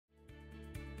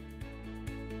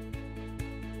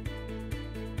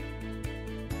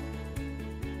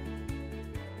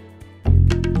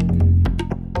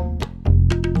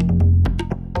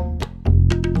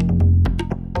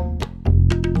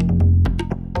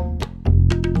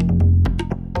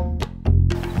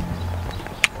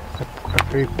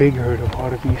very big herd of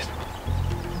hartebeest.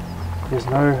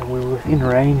 We're within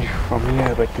range from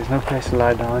here, but there's no place to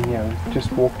lie down here. We just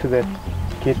walk to that,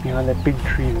 get behind that big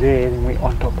tree there, and we're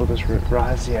on top of this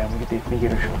rise here, and we can definitely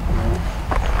get a shot from there.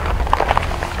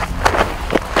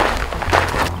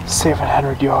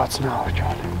 700 yards now,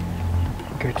 John.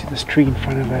 Go to this tree in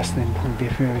front of us, then we'll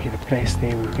definitely get a place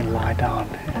there where we can lie down.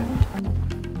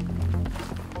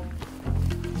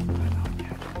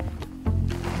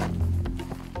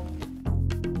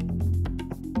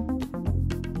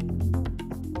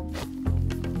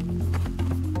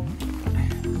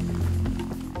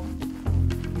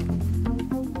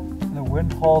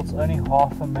 Wind holds only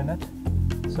half a minute,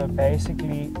 so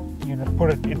basically you put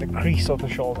it in the crease of the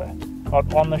shoulder,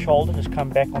 not on the shoulder, just come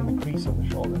back on the crease of the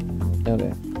shoulder.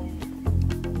 Okay.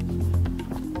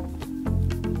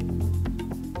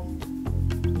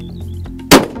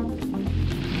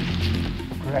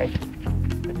 Great.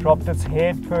 It dropped its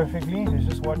head perfectly. Let's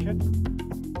just watch it.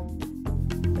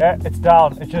 Yeah, it's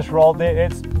down. It just rolled there.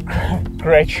 It's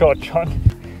great shot, John.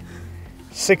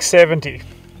 670.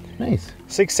 Nice.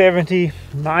 670,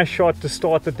 nice shot to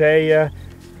start the day here.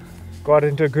 Got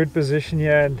into a good position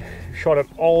here and shot an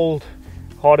old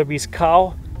hartebeest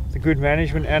cow. It's a good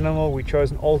management animal. We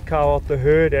chose an old cow out the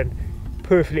herd and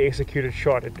perfectly executed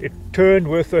shot. It turned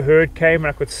with the herd came, and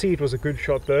I could see it was a good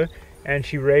shot though, and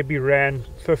she maybe ran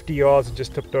 50 yards and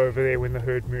just tipped over there when the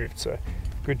herd moved, so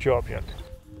good job, Jan.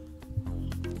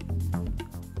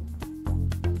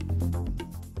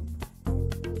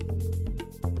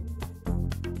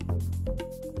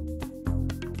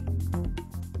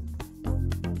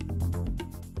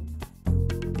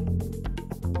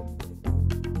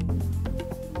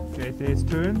 Okay, there's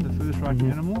turn, the first right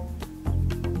animal.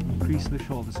 Increase the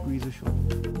shoulder, squeeze the shoulder.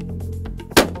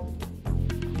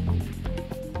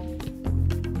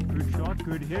 Good shot,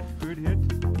 good hit, good hit.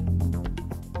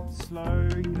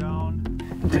 Slowing down.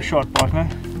 Good shot, partner.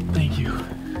 Thank you.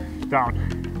 Down.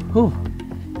 Whew.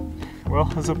 Well,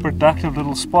 there's a productive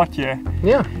little spot here.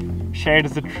 Yeah. Shade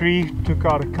of the tree, took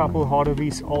out a couple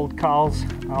hartebeest old cows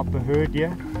out the herd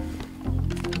here.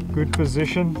 Good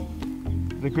position.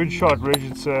 The good shot, Ridge.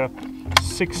 It's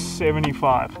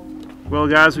 675. Well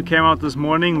guys, we came out this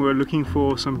morning, we were looking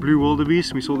for some blue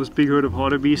wildebeest. We saw this big herd of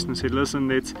hartebeest and said, listen,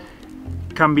 let's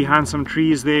come behind some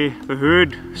trees there. The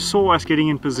herd saw us getting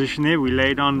in position there. We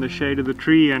laid on the shade of the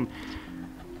tree and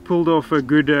pulled off a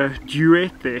good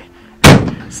duet there.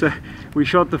 So we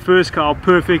shot the first cow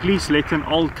perfectly, selected an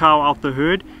old cow out the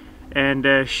herd, and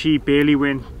she barely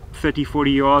went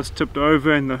 30-40 yards, tipped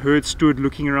over, and the herd stood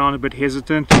looking around a bit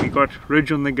hesitant. We got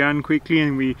Ridge on the gun quickly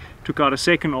and we took out a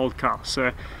second old cow.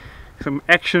 So some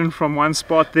action from one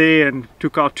spot there and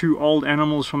took out two old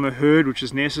animals from the herd, which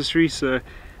is necessary. So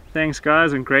thanks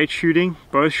guys, and great shooting.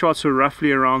 Both shots were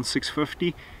roughly around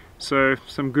 650, so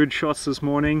some good shots this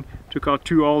morning. Took out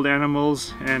two old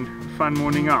animals and fun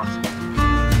morning out.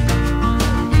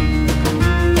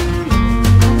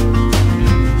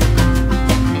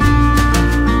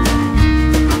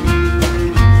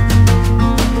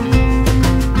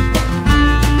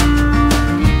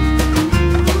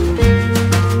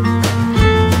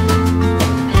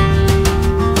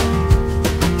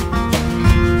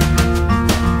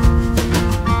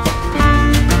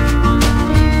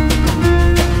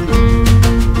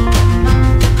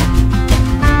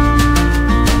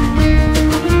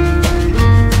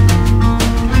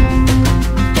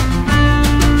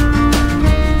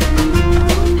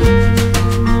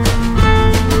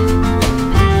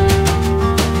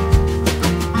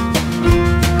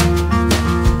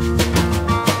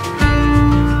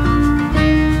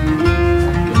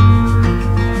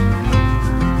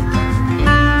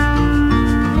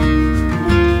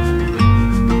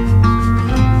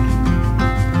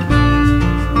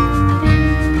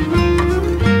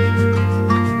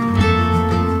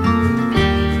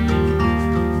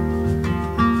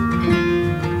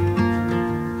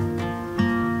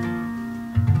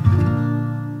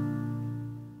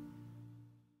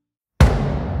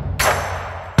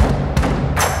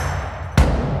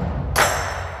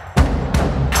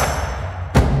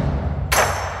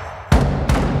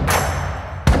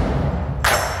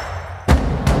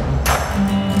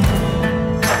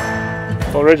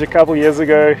 Well, Ridge, a couple years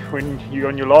ago, when you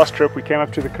on your last trip, we came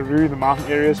up to the Karoo, the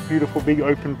mountain areas, beautiful big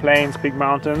open plains, big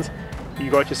mountains. You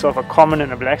got yourself a common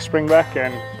and a black springback,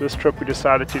 and this trip we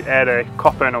decided to add a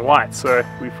copper and a white. So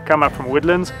we've come up from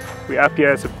Woodlands, we're up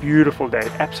here. It's a beautiful day,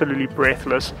 absolutely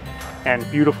breathless, and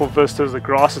beautiful vistas. The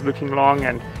grass is looking long,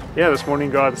 and yeah, this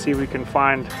morning go out and see if we can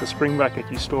find the springback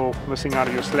that you're still missing out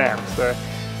of your slam. So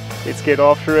let's get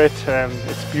after it.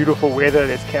 It's beautiful weather,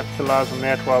 let's capitalize on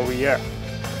that while we're here.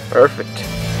 Perfect.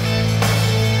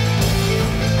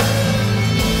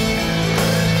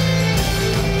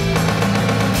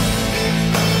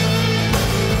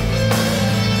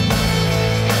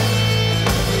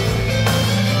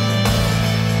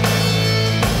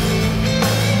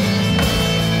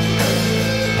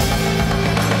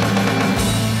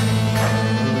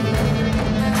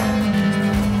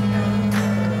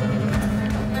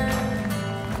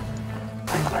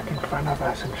 right in front of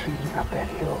us and feeding up that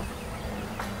hill.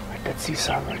 I did see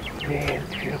some right there.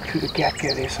 If you look through the gap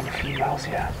here, there's some females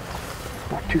here.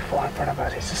 Not too far in front of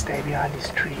us. Let's just stay behind these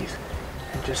trees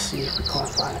and just see if we can't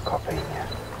find a copper in here.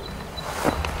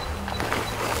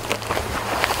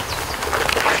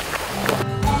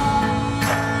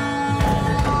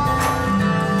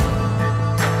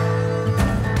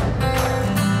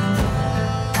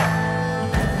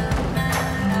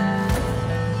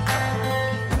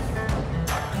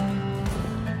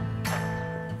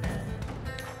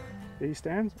 There he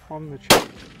stands on the tree.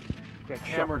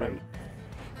 Hammered him.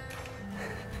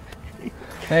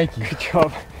 Thank you. Good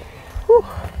job. Whew.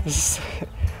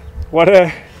 What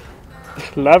a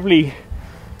lovely,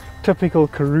 typical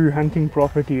Karoo hunting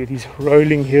property with these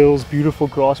rolling hills, beautiful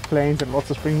grass plains, and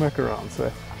lots of springbuck around.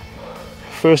 So,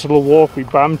 first little walk, we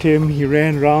bumped him, he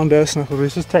ran around us, and I thought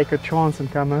let's just take a chance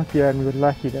and come up here, and we were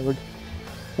lucky they were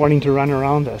wanting to run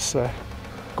around us. So,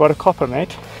 got a copper,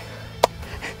 mate.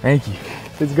 Thank you.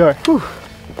 Let's go. Whew.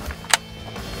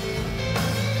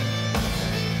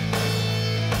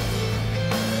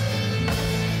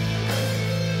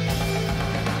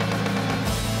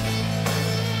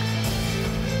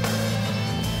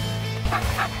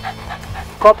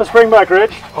 Copper springbuck,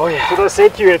 Ridge. Oh yeah. So as I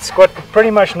said to you, it's got pretty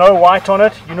much no white on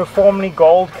it, uniformly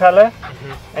gold color.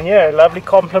 And yeah, a lovely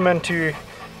complement to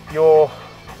your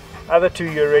other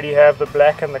two. You already have the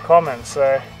black and the common.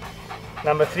 So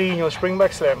number 3 in your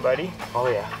springbuck slam, buddy. Oh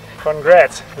yeah.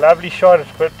 Congrats. Lovely shot,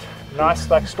 but nice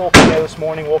like stalking there this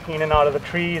morning, walking in and out of the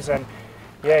trees. And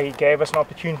yeah, he gave us an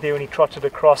opportunity when he trotted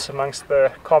across amongst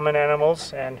the common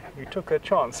animals, and you took a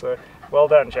chance. So well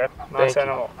done, chap. Nice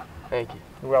animal. Thank you.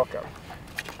 You're welcome.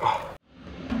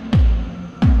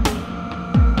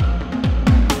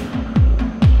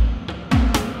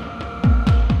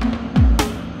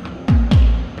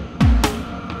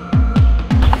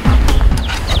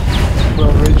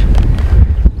 Well, Ridge,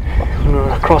 when we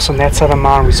were across on that side of the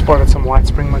mountain, we spotted some white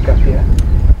springbuck up here.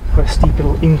 Got a steep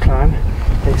little incline.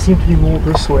 They seem to be more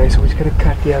this way, so we're just going to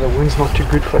cut. Yeah, the wind's not too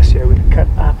good for us here. We're going to cut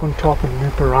up on top and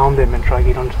loop around them and try to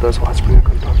get onto those white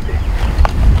springbuck on top there.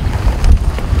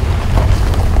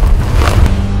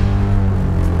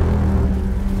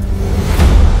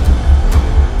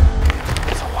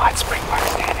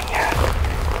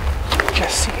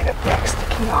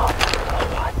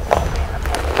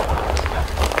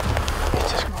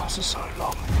 So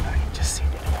long, you know, you just see it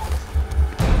all.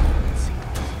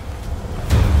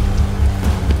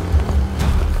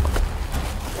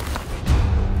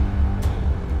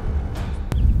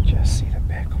 Just see the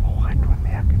back of a white one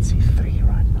there. I can see 3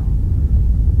 right now.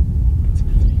 I can see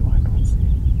 3 white ones there.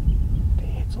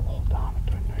 Their heads are all down. I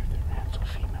don't know if they're rams or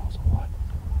females or what.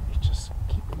 You just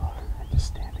keep low and just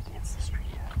stand against the street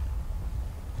here.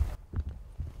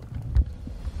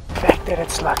 The fact that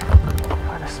it's like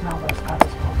trying to smell those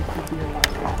others probably could be a lot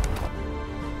of fun.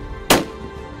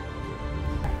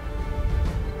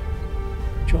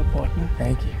 Good job, partner.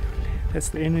 Thank you. That's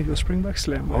the end of your springbuck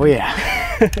slam. Oh yeah.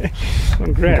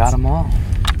 Congrats. Got them all.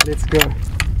 Let's go.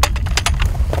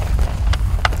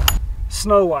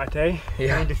 Snow White, eh?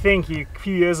 Yeah. I mean, to think, a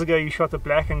few years ago you shot the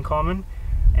black and common,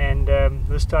 and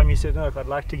this time you said, no, if I'd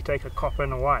like to take a copper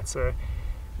and a white. So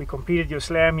we completed your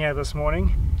slam here this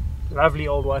morning. Lovely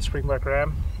old white springbuck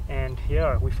ram. And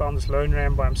yeah, we found this lone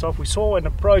ram by himself. We saw and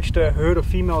approached a herd of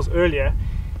females earlier,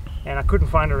 and I couldn't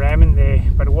find a ram in there,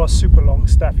 but it was super long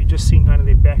stuff. You just seen kind of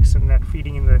their backs and that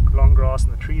feeding in the long grass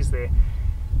and the trees there.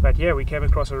 But yeah, we came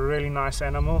across a really nice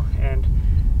animal, and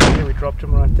yeah, we dropped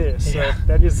him right there. So yeah,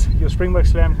 that is your springbuck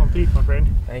slam complete, my friend.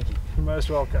 Thank you. You're most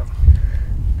welcome.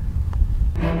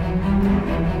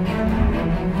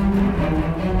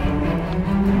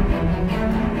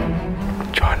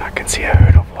 John, I can see a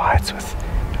herd of whites with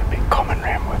a big common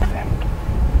ram with them.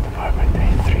 At the moment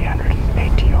they're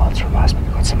 380 yards from us, but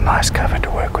we've got some nice cover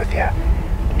to work with here.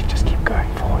 Let's just keep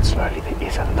going forward slowly. There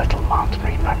is a little mountain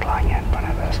reedbuck lying here in front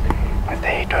of us, but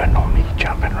they don't normally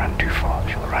jump and run too far.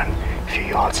 She'll run a few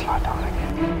yards and lie down again.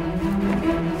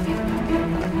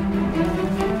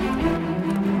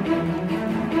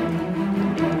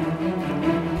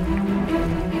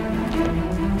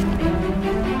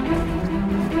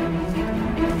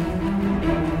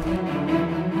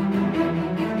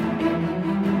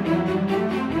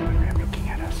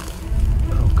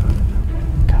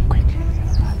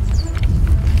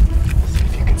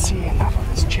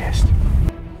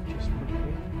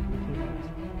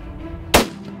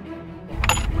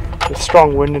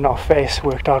 Strong wind in our face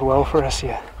worked out well for us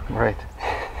here. Right.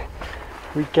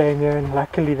 We came here and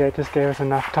luckily they just gave us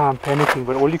enough time panicking,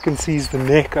 but all you can see is the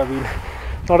neck. I mean,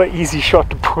 not an easy shot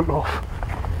to pull off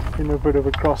in a bit of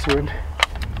a crosswind.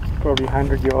 probably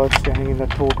 100 yards standing in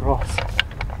that tall grass.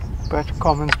 But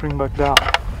common springbuck down.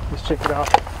 Let's check it out.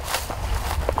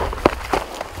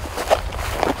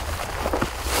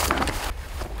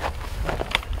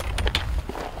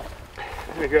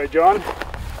 There we go, John.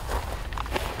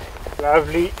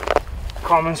 Lovely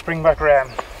common springbuck ram.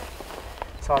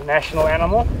 It's our national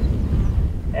animal,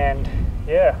 and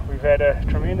yeah, we've had a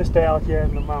tremendous day out here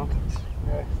in the mountains.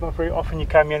 It's not very often you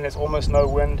come in, there's almost no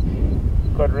wind.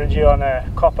 Got Ridgy on a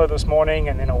copper this morning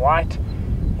and then a white,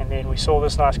 and then we saw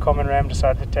this nice common ram,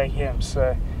 decided to take him.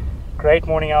 So great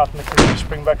morning out in the Karoo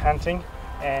springbuck hunting,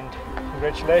 and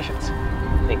congratulations.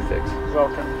 Thanks, Six.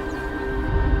 Welcome.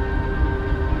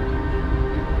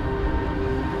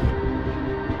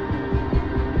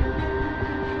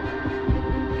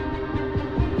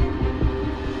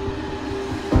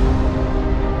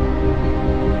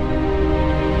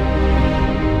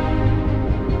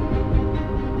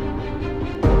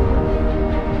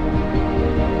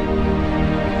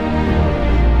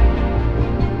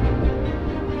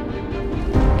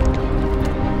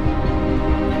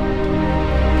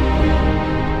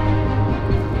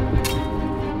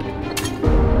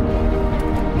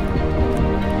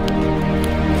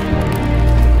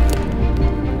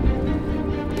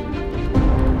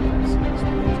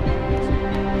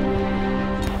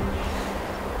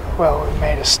 Well, we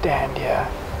made a stand here.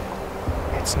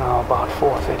 It's now about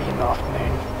 4:30 in the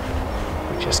afternoon.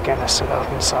 We're just gonna sit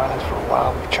out in silence for a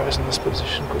while. We've chosen this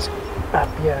position because up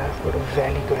here we've got a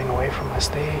valley going away from us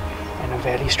there, and a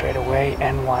valley straight away,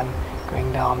 and one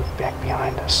going down back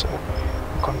behind us. So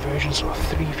a convergence of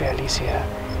 3 valleys here,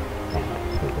 and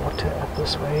the water up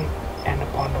this way and a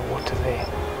pond of water there.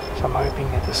 So I'm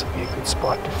hoping that this will be a good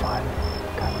spot to find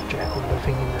kind of jackal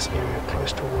living in this area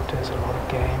close to water. There's a lot of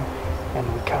game, and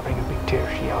we're covering a big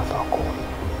territory out our call.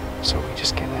 So we're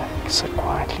just gonna sit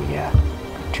quietly here,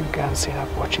 put 2 guns set up,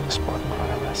 watching the spot in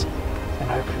front of us, and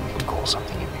hopefully we can call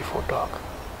something in before dark.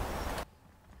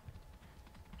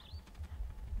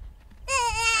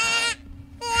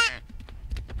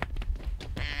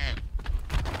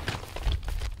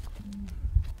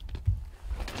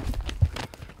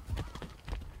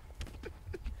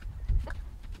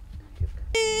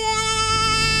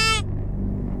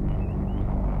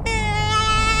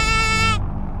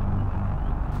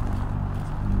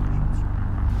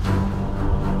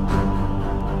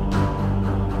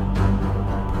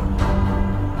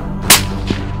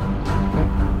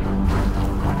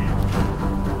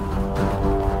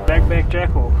 Blackback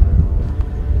jackal.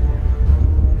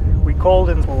 We called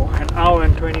in for an hour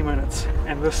and 20 minutes,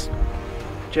 and this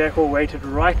jackal waited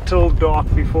right till dark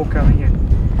before coming in,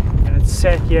 and it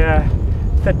sat here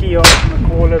 30 yards from the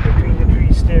caller between the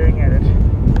trees staring at it.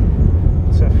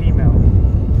 It's a female.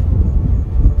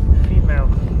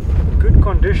 Good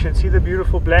condition. See the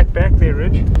beautiful black back there,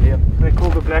 Ridge? Yep. They call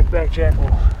the blackback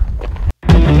jackal.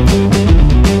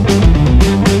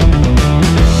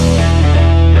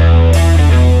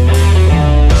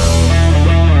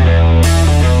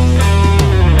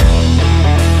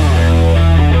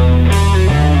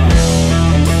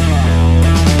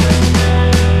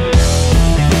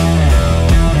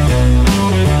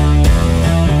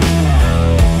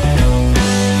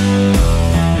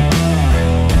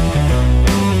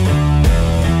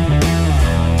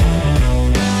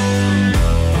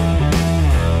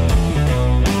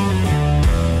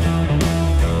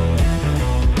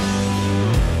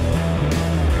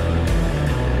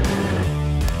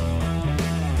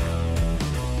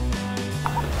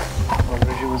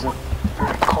 It was a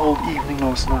very cold evening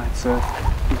last night, so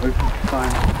we're hoping to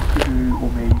find kudu or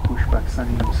maybe bushbuck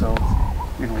sunning themselves.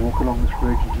 We're going to walk along this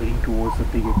ridge and heading towards the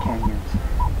bigger canyons,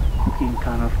 looking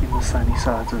kind of in the sunny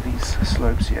sides of these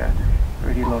slopes here.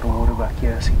 Already a lot of water back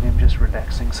here, seeing them just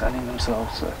relaxing, sunning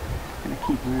themselves, so we're going to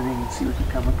keep moving and see what we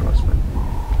come across, but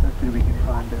hopefully we can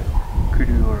find a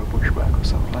kudu or a bushbuck or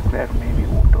something like that, maybe a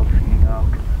warthog feeding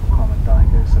out, common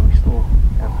tiger, so we still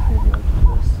have a fairly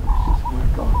open list. So let's just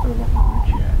work along the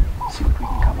ridge here, see what we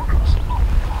can come across.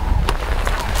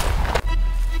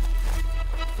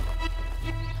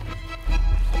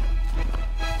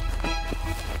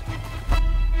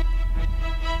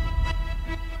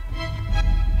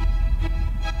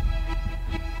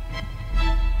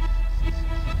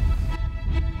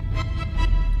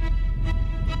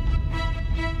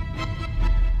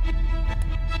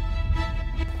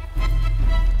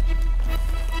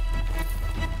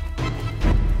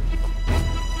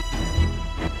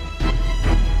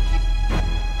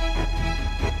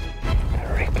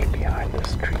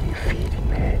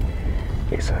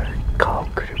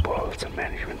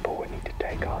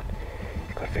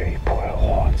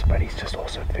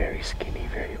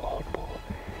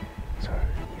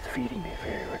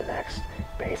 very relaxed,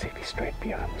 basically straight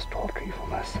behind this tall tree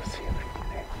from us. Let's see everything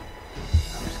there.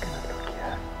 I'm just going to look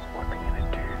here. What we're going to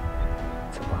do,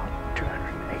 it's about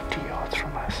 280 yards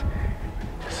from us.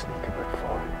 Just sneak a bit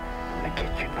forward. I'm going to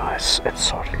get you nice and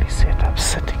solidly set up,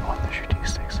 sitting on the shooting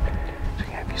sticks. So I'm going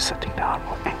to have you sitting down,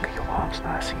 we'll anchor your arms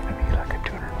nice. It's going to be like a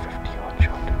 250 yard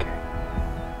shot, okay?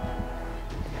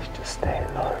 Just stay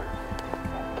low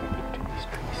and get into these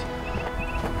trees here.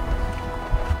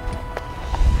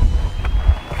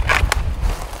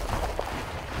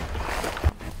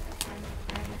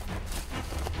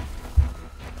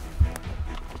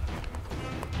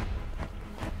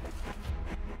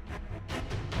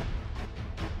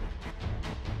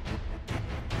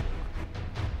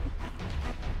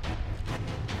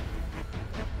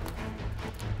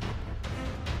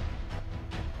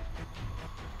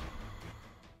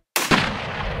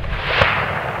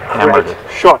 Great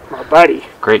shot, my buddy.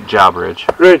 Great job, Ridge.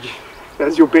 Ridge,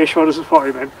 that's your best shot of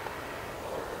safari, man.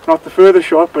 Not the furthest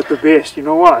shot, but the best. You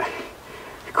know why?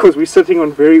 Because we're sitting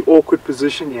on very awkward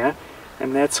position here,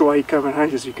 and that's why you come and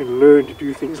hunt, is you can learn to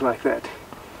do things like that.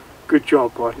 Good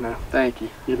job, partner. Thank you.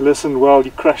 You listened well,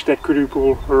 you crushed that kudu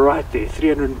ball right there.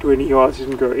 320 yards,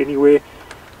 didn't go anywhere.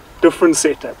 Different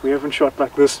setup. We haven't shot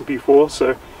like this before,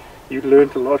 so you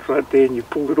learned a lot right there, and you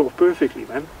pulled it off perfectly,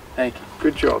 man. Thank you.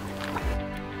 Good job.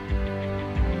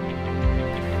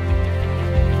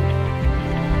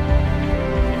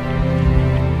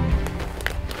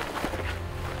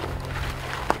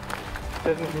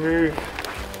 Didn't move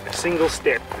a single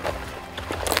step.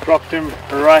 Dropped him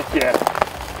right here.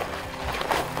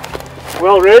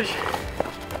 Well, Ridge,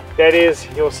 that is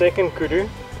your second kudu.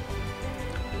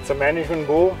 It's a management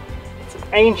bull. It's an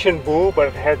ancient bull, but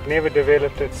it had never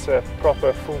developed its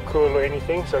proper full curl or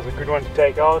anything, so it's a good one to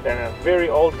take out. And a very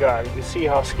old guy. You can see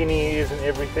how skinny he is and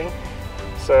everything.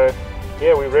 So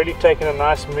yeah, we've really taken a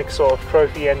nice mix of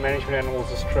trophy and management animals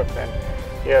this trip, and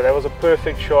yeah, that was a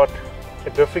perfect shot. A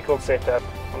difficult setup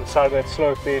on the side of that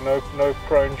slope there, no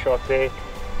prone shot there,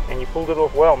 and you pulled it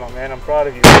off well, my man. I'm proud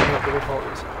of you.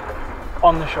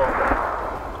 On the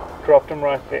shoulder, dropped him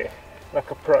right there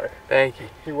like a pro. Thank you.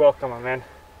 You're welcome, my man.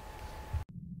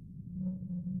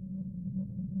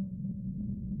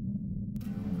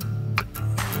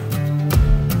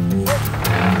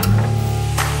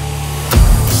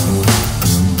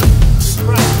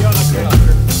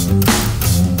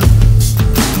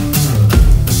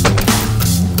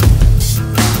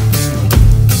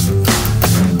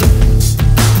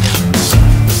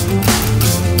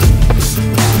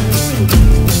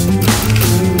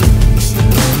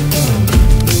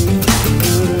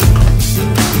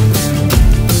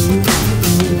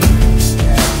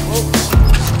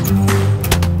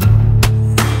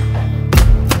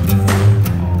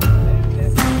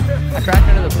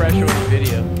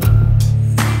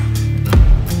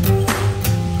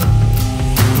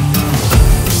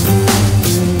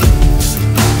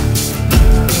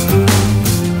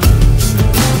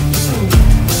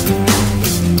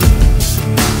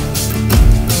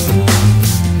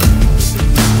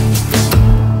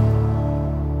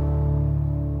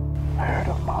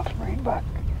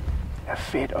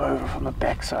 Fed over from the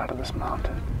back side of this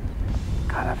mountain,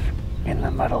 kind of in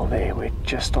the middle there where it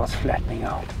just starts flattening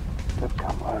out. They've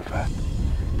come over.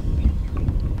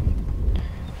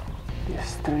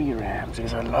 There's 3 rams.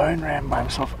 There's a lone ram by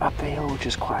himself up the hill, which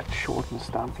is quite short and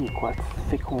stumpy, quite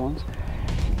thick horns,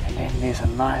 and then there's a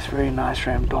nice, very nice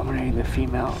ram dominating the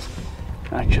females.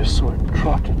 And I just saw it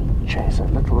trot and chase a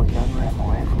little young ram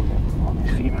away from them, on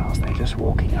these females. They're just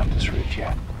walking up this ridge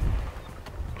here.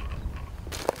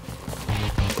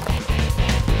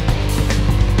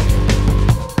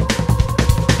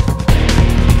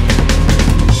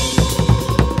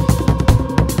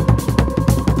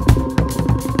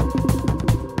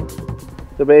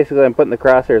 So basically I'm putting the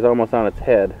crosshairs almost on its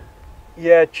head.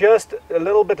 Yeah, just a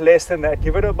little bit less than that.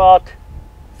 Give it about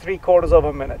 3/4 of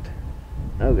a minute.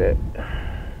 Okay. Get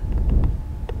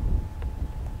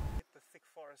the thick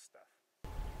forest stuff.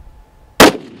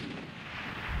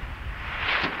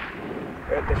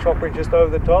 Got the shock ring just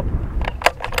over the top.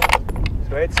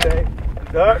 Straight stay.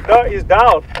 No, he's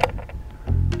down.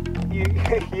 You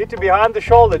hit to behind the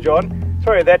shoulder, John.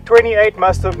 Sorry, that 28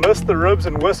 must have missed the ribs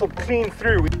and whistled clean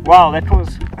through. Wow, that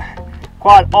was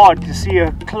quite odd to see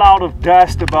a cloud of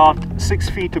dust about 6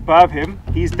 feet above him.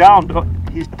 He's down.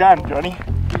 He's done, Johnny.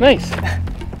 Nice.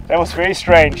 That was very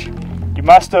strange. You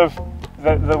must have,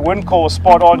 the wind call was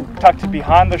spot on, tucked it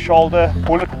behind the shoulder,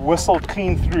 bullet whistled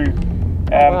clean through.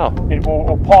 Wow.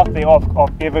 Or part thereof,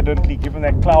 evidently, given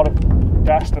that cloud of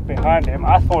dust up behind him.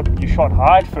 I thought you shot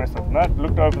high at first, no,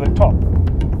 looked over the top.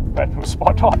 But it was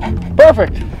spot on.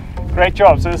 Perfect. Great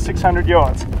job. So it's 600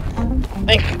 yards.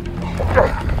 Thank you.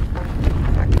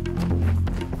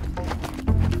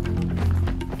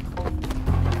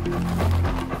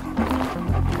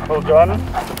 Well, John,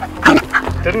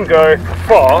 didn't go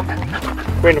far.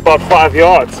 Went about 5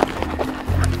 yards.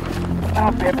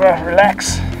 Now, Pepper,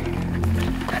 relax.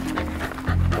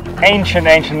 Ancient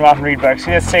mountain reedbuck.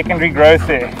 See that secondary growth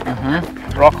there?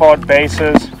 Rock hard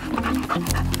bases.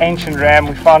 Ancient ram.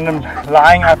 We found them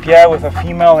lying up here with a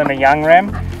female and a young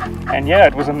ram. And yeah,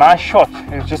 it was a nice shot.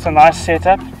 It was just a nice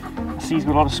setup. I see he's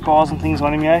got a lot of scars and things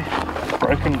on him here.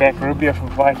 Broken back rib here from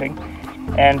fighting.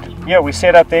 And yeah, we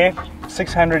set up there,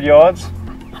 600 yards,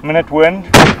 minute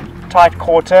wind, tight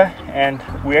quarter, and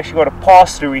we actually got a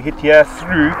pass through. We hit here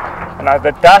through, and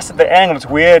the dust at the angle, it's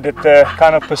weird that the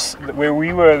kind of where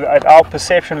we were at our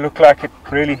perception looked like it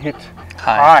really hit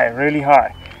high, really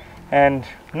high. And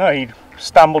no, he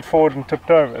stumbled forward and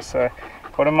tipped over. So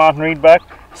got a mountain reedbuck,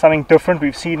 something different.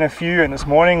 We've seen a few, and this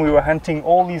morning we were hunting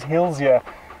all these hills here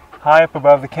high up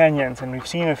above the canyons, and we've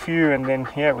seen a few, and then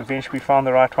yeah, eventually we found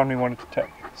the right one we wanted to take.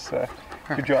 So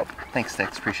good job. Thanks,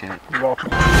 Dex. Appreciate it. You're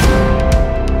welcome.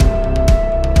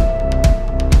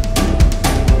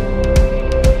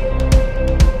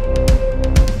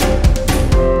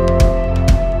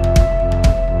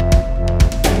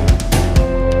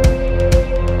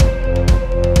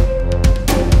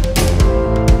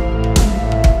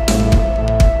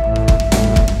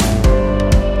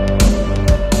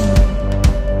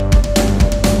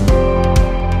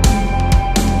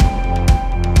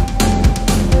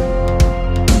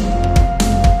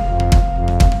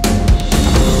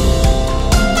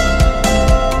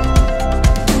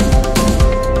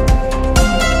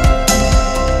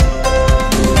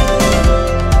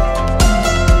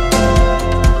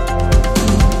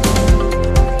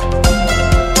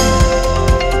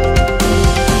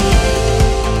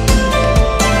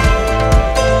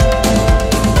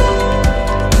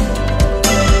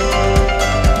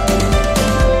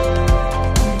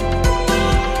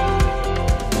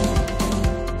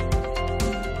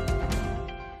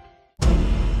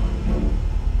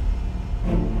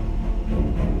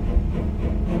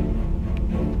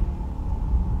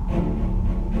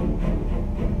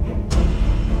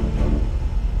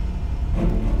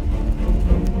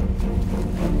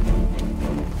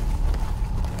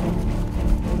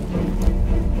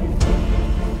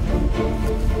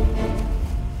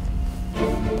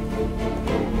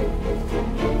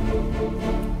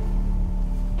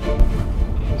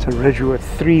 So Ridge, we've got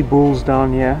 3 bulls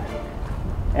down here,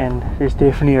 and there's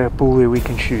definitely a bull there we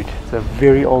can shoot. It's a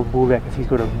very old bull there because he's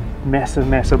got a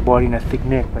massive body and a thick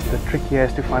neck, but the trick here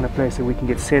is to find a place that we can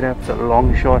get set up. It's a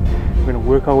long shot. We're going to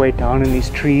work our way down in these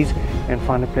trees and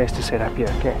find a place to set up here,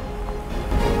 okay?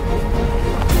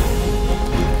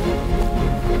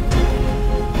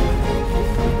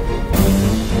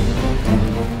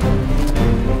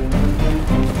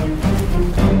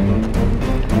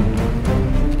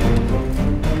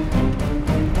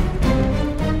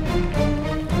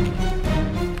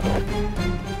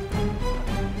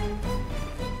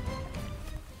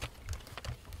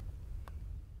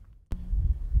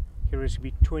 It's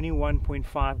going to be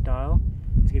 21.5 dial.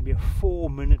 It's going to be a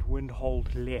 4-minute wind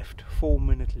hold left.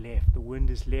 4-minute left. The wind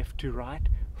is left to right.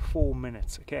 4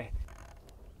 minutes. Okay.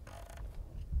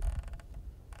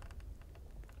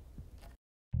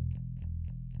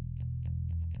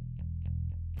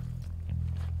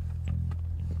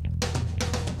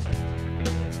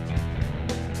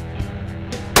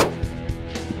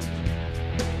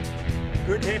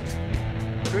 Good hit.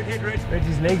 Good hit, Ridge.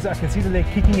 Ridge's legs, I can see the leg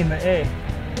kicking in the air.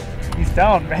 He's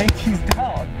down, mate. He's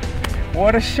down.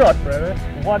 What a shot, brother.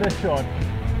 What a shot.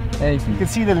 Thank you. You can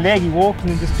see the leg. He walked and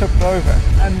then just tipped over.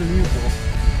 Unbelievable.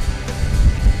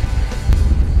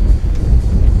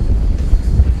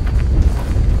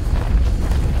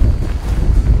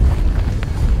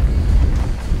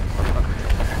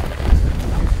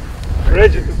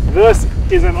 Ridge, this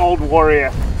is an old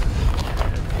warrior.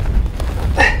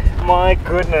 My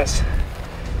goodness.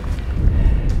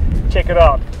 Check it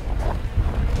out.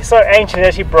 He's so ancient, he's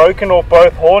actually broken off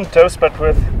both horn tips, but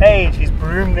with age he's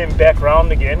broomed them back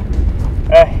round again.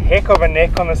 A heck of a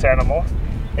neck on this animal,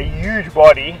 a huge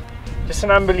body, just an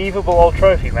unbelievable old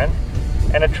trophy, man,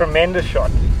 and a tremendous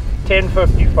shot.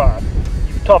 10.55.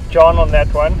 You've topped John on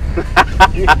that one.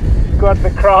 You got the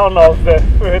crown of the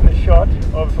further shot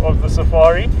of the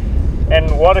safari,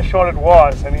 and what a shot it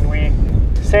was. I mean, we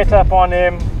set up on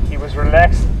him, he was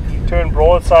relaxed. Turned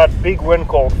broadside, big wind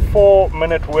call,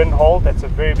 4-minute wind hold. That's a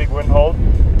very big wind hold.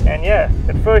 And yeah,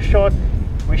 at first shot,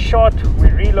 we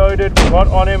reloaded, we got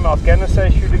on him. I was gonna say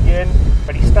shoot again,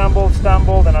 but he stumbled,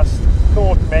 and I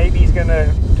thought maybe he's going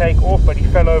to take off, but he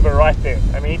fell over right there.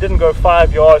 I mean, he didn't go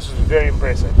 5 yards, which was very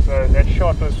impressive. So that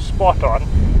shot was spot on,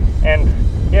 and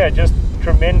yeah, just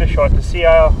tremendous shot. To see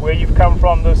where you've come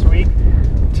from this week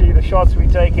to the shots we're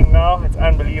taking now, it's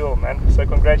unbelievable, man. So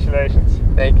congratulations.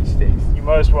 Thank you, Steve. You're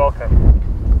most welcome.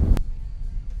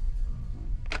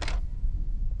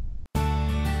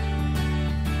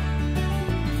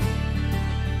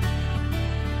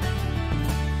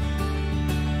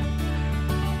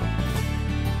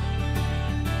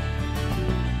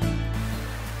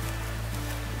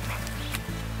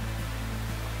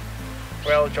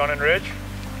 Well, Jon and Ridge,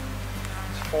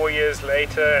 it's 4 years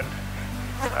later, and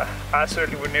I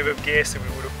certainly would never have guessed that we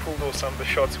would have pulled off some of the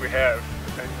shots we have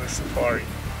in this safari,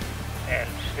 and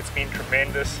it's been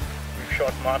tremendous. We've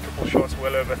shot multiple shots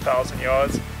well over 1,000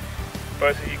 yards,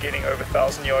 both of you getting over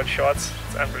 1,000-yard shots.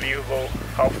 It's unbelievable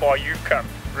how far you've come,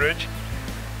 Ridge.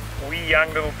 Wee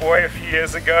young little boy a few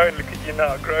years ago, and look at you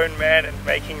now, grown man and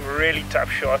making really tough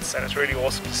shots, and it's really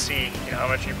awesome to see how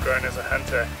much you've grown as a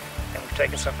hunter. And we've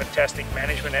taken some fantastic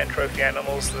management and trophy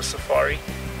animals to the safari,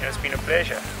 and it's been a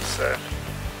pleasure. So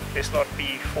let's not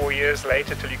be 4 years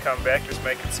later till you come back, just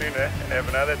make it sooner and have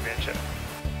another adventure.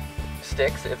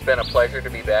 Sticks, it's been a pleasure to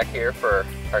be back here for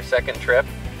our second trip,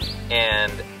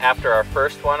 and after our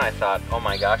first one I thought, oh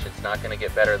my gosh, it's not going to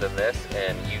get better than this,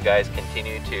 and you guys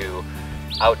continue to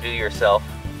outdo yourself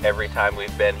every time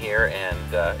we've been here,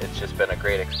 and it's just been a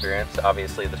great experience.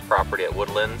 Obviously this property at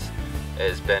Woodlands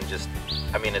has been just,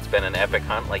 I mean, it's been an epic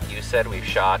hunt. Like you said, we've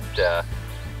shot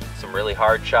some really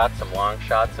hard shots, some long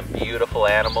shots, some beautiful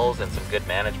animals, and some good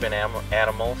management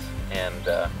animals,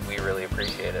 and we really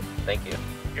appreciate it. Thank you.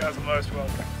 You guys are most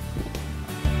welcome.